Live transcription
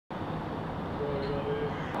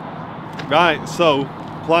Right, so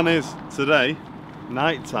plan is today,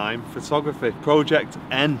 nighttime photography, Project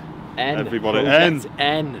N. Everybody, Project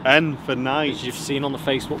N. N for night. As you've seen on the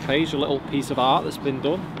Facebook page, a little piece of art that's been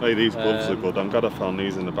done. Hey, these gloves are good. I'm glad I found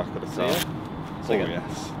these in the back of the car. So oh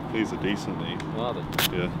yes, these are decent. These. Well,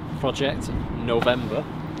 yeah. Project November.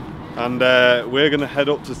 And we're going to head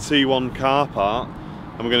up to T1 car park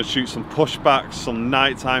and we're going to shoot some pushbacks, some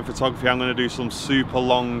nighttime photography. I'm going to do some super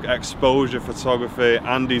long exposure photography.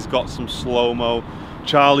 Andy's got some slow-mo.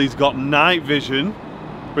 Charlie's got night vision,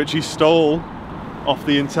 which he stole off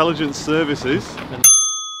the intelligence services.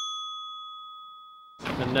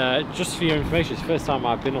 And just for your information, it's the first time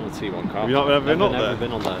I've been on the T1 car. Have you not ever been up there? Never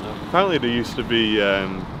been on there, no. Apparently there used to be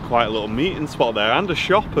quite a little meeting spot there and a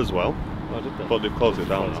shop as well. Oh, did they? But they've closed it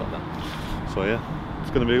down. So yeah,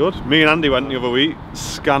 it's going to be good. Me and Andy went the other week,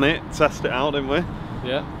 scan it, test it out, didn't we?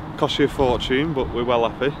 Yeah. Cost you a fortune, but we're well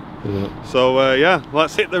happy. Yeah. So yeah,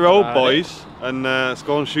 let's hit the road, boys, and let's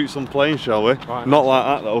go and shoot some planes, shall we? Right. Not like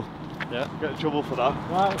that though. Yeah. Get in trouble for that.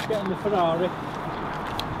 Right, let's get in the Ferrari.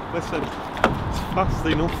 Listen, it's fast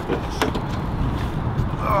enough this.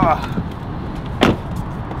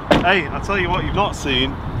 Hey, I tell you what, you've not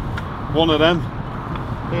seen one of them.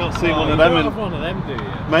 You've not seen one of them. You don't have one of them, do you?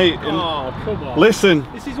 Mate, oh, come on. Listen.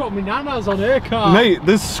 This is what my nan has on her car. Mate,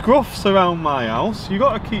 there's scruffs around my house. You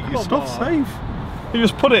got to keep your stuff safe. You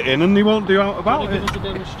just put it in and they won't do out about it. Give us a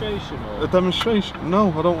demonstration? Or? A demonstration? No,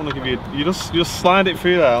 I don't want to give you. You just slide it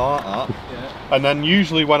through there like that. Yeah. And then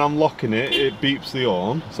usually when I'm locking it, it beeps the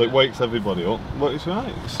horn, so it wakes everybody up. But it's right.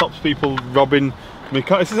 It stops people robbing my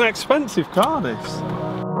car. This is an expensive car, this.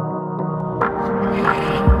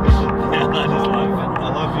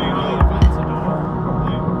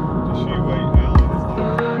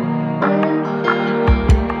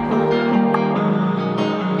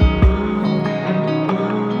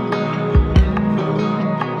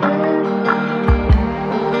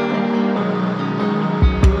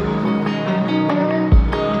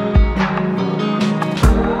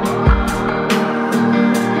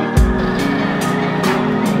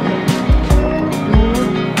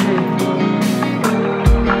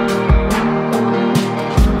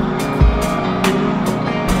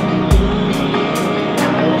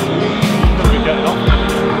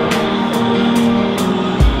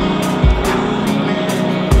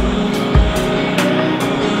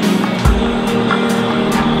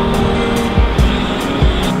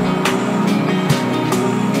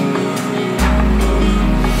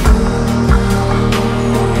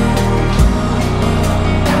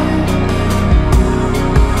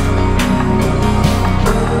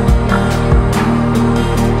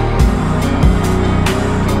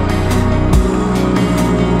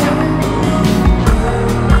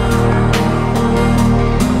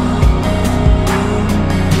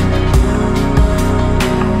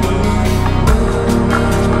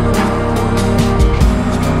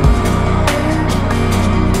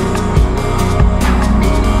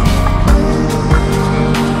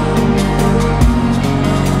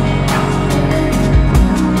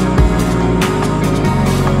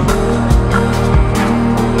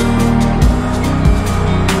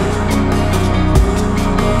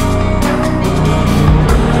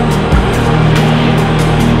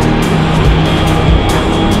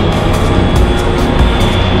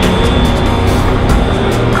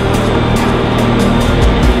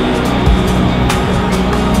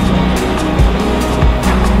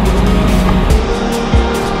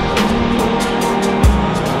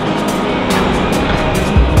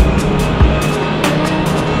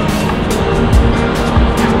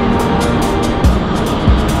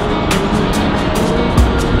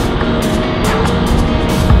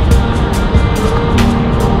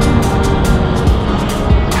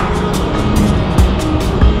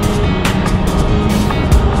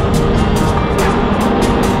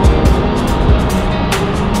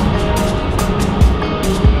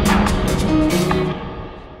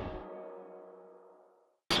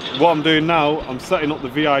 What I'm doing now, I'm setting up the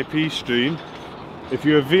VIP stream. If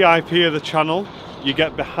you're a VIP of the channel, you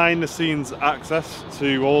get behind the scenes access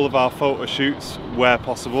to all of our photo shoots where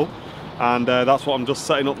possible, and that's what I'm just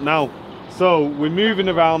setting up now. So we're moving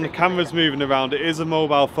around, the camera's moving around, it is a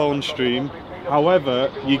mobile phone stream.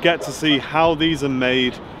 However, you get to see how these are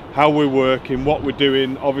made, how we're working, what we're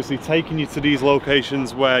doing, obviously taking you to these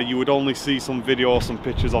locations where you would only see some video or some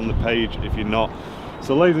pictures on the page if you're not.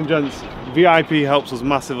 So ladies and gents, VIP helps us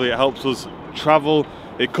massively. It helps us travel.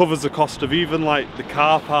 It covers the cost of even like the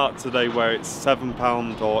car park today, where it's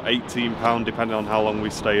 £7 or £18 depending on how long we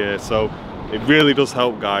stay here. So it really does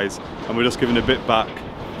help, guys, and we're just giving a bit back.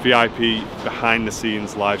 VIP behind the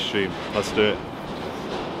scenes live stream. Let's do it.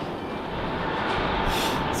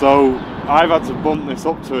 So I've had to bump this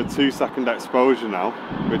up to a 2-second exposure now,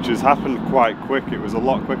 which has happened quite quick. It was a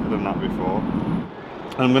lot quicker than that before.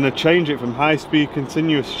 And I'm going to change it from high-speed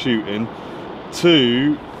continuous shooting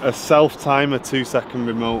to a self-timer 2-second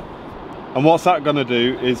remote. And what's that going to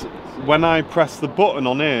do is when I press the button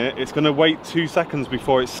on here, it's going to wait 2 seconds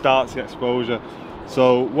before it starts the exposure.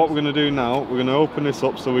 So what we're going to do now, we're going to open this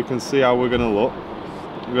up so we can see how we're going to look.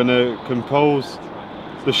 We're going to compose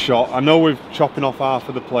the shot. I know we're chopping off half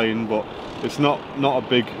of the plane, but it's not a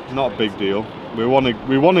big deal. We want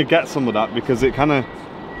to get some of that because it kind of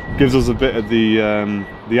gives us a bit of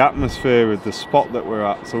the atmosphere of the spot that we're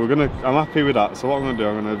at. So I'm happy with that. So what I'm going to do,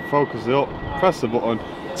 I'm going to focus it up, press the button,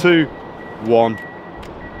 2, 1,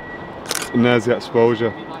 and there's the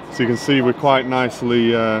exposure. So you can see we're quite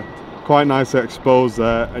nicely exposed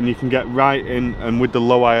there, and you can get right in, and with the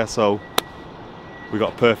low ISO, we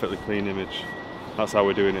got a perfectly clean image. That's how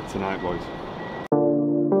we're doing it tonight, boys.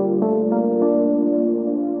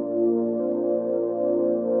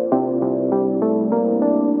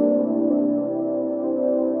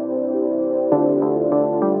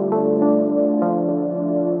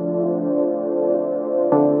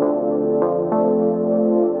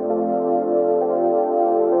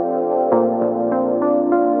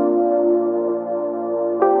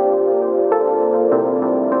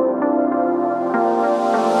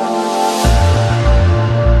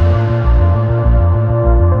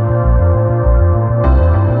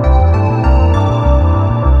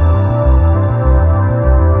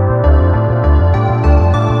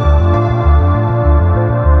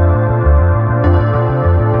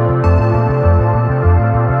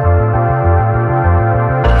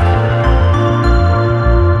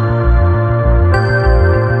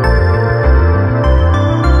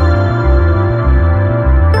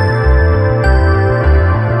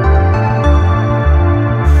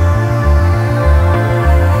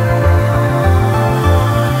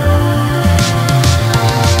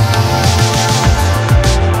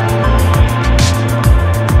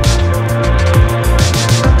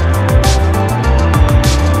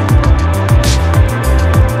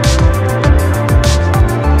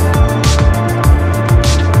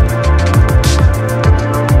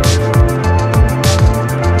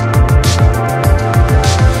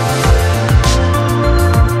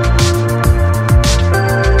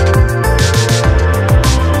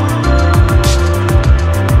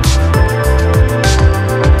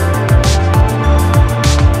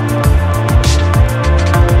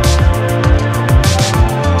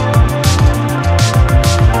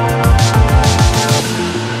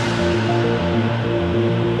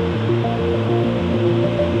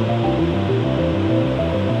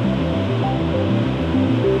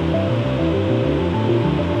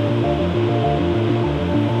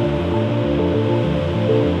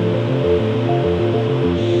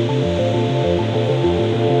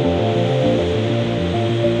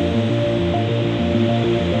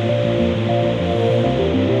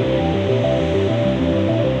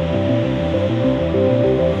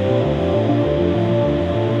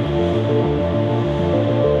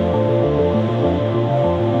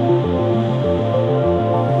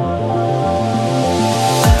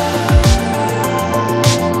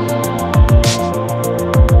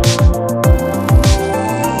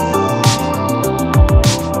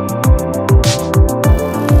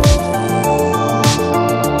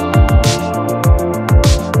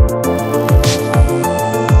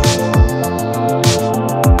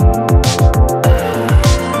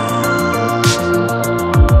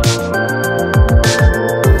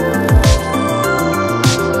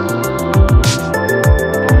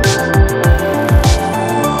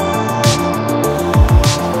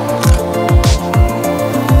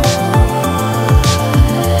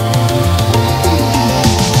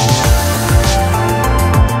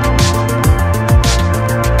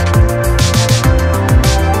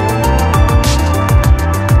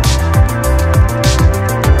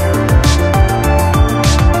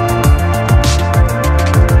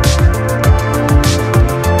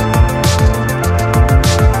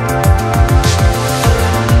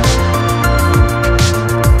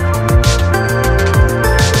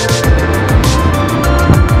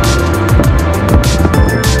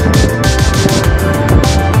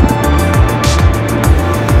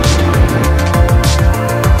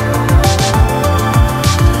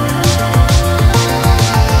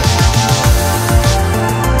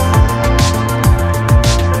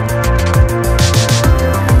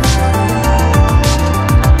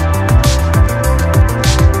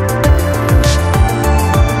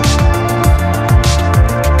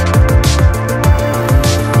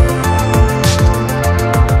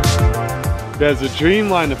 There's a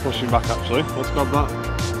Dreamliner pushing back actually. Let's grab that.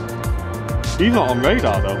 He's not on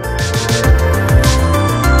radar though.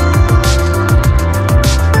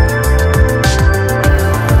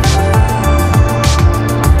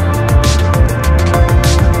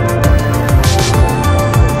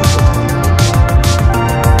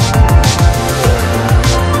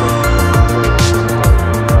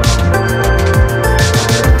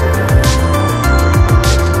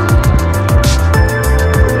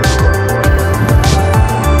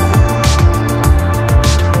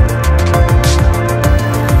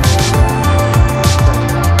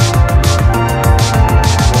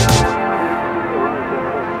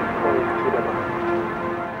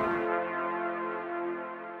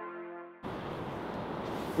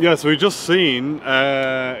 Yeah, so we've just seen,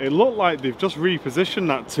 it looked like they've just repositioned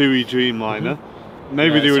that 2E Dreamliner.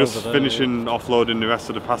 Maybe they were just finishing offloading the rest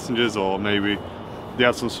of the passengers, or maybe they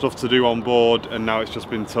had some stuff to do on board and now it's just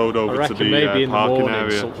been towed over to the maybe in parking the morning,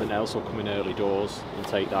 area. something else will come in early doors and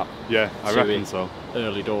take that. Yeah, I reckon so.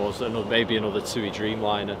 Early doors, maybe another 2E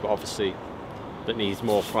Dreamliner, but obviously that needs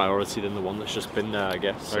more priority than the one that's just been there, I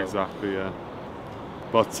guess. So. Exactly, yeah.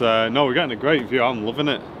 But no, we're getting a great view. I'm loving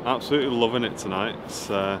it. Absolutely loving it tonight. It's,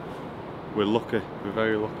 we're lucky. We're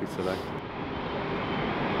very lucky today.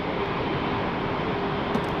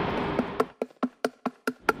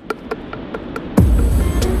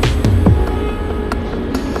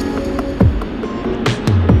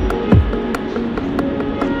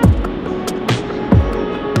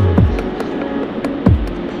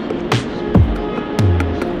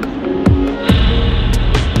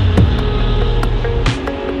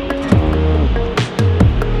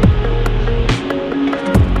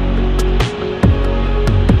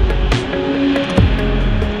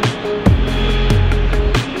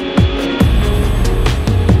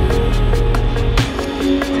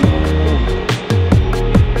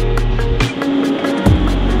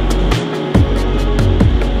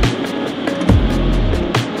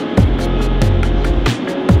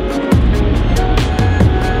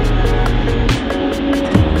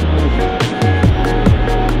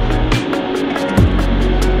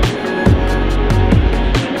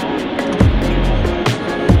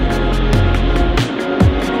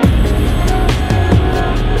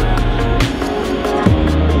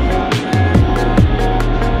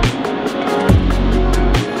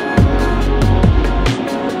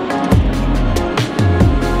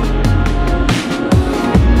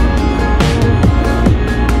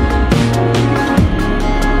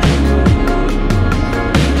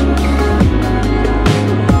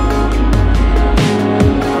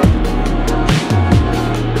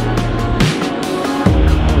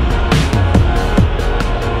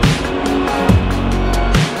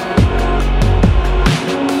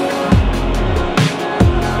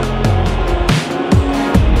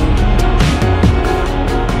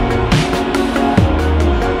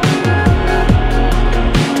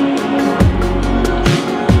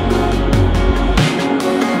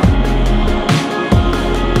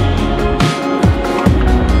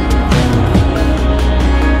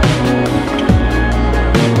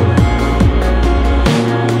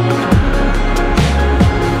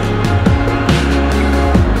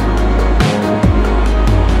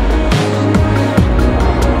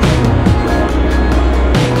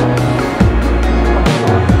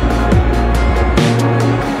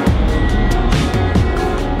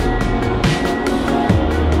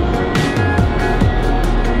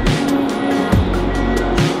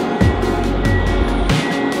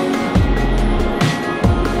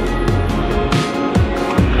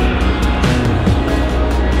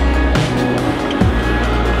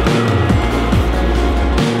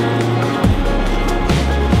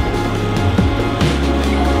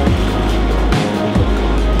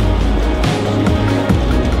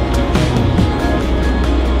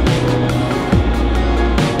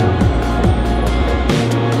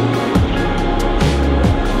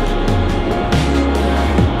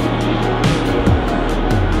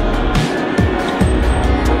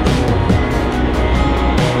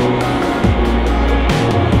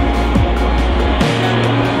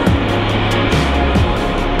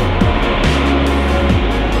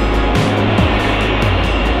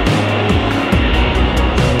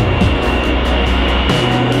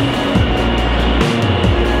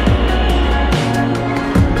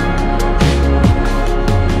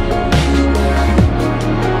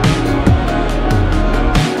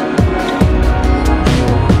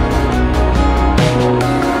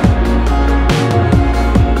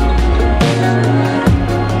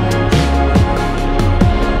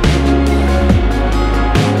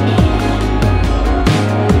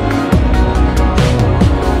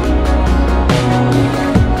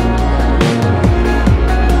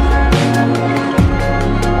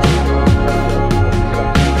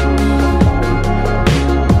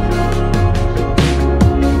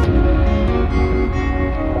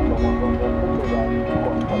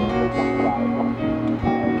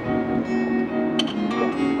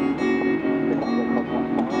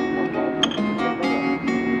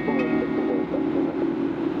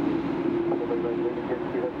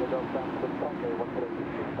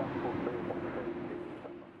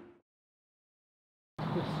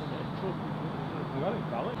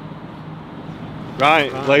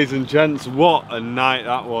 Right, ladies and gents, what a night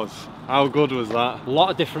that was. How good was that? A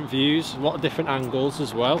lot of different views, a lot of different angles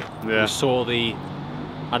as well. Yeah. We saw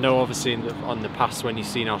I know obviously on the past when you've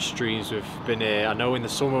seen our streams we've been here, I know in the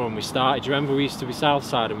summer when we started, do you remember we used to be south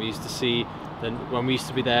side and we used to see, when we used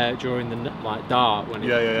to be there during the like dark, when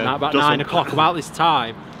about 9 o'clock, about this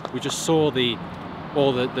time, we just saw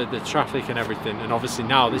all the traffic and everything, and obviously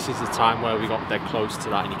now this is the time where we got dead close to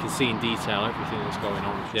that and you can see in detail everything that's going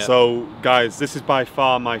on. Yeah. So guys, this is by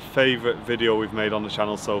far my favourite video we've made on the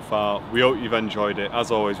channel so far. We hope you've enjoyed it. As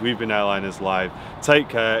always, we've been Airliners Live. Take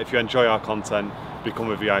care. If you enjoy our content, become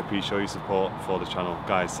a VIP, show your support for the channel.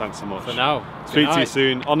 Guys, thanks so much. For now. Speak to you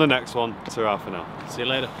soon on the next one. Ta-ra for now. See you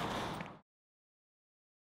later.